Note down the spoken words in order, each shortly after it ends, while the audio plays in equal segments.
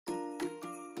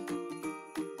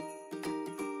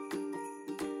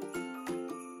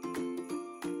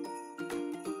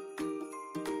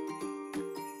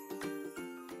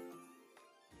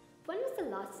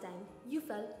last time you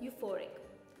felt euphoric?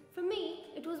 For me,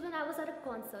 it was when I was at a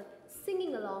concert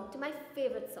singing along to my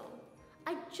favorite song.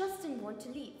 I just didn't want to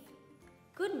leave.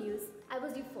 Good news, I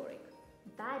was euphoric.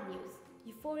 Bad news,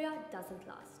 euphoria doesn't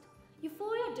last.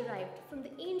 Euphoria, derived from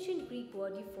the ancient Greek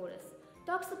word euphoris,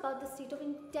 talks about the state of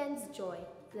intense joy,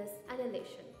 bliss, and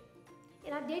elation.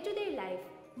 In our day-to-day life,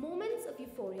 moments of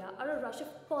euphoria are a rush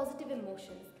of positive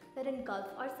emotions that engulf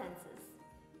our senses.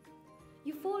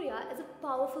 Euphoria is a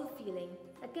powerful feeling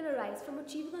that can arise from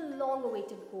achieving a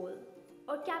long-awaited goal,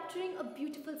 or capturing a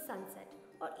beautiful sunset,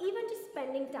 or even just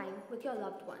spending time with your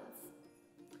loved ones.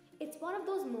 It's one of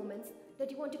those moments that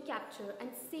you want to capture and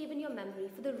save in your memory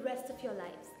for the rest of your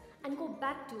lives and go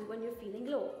back to when you're feeling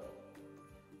low.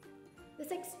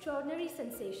 This extraordinary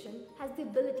sensation has the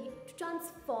ability to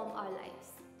transform our lives.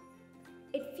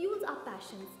 It fuels our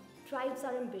passions, drives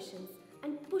our ambitions,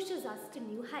 and pushes us to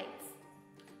new heights.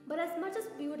 But as much as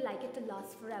we would like it to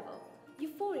last forever,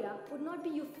 euphoria would not be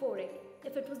euphoric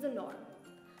if it was the norm.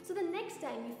 So the next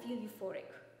time you feel euphoric,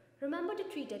 remember to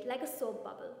treat it like a soap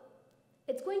bubble.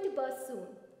 It's going to burst soon,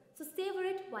 so savor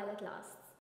it while it lasts.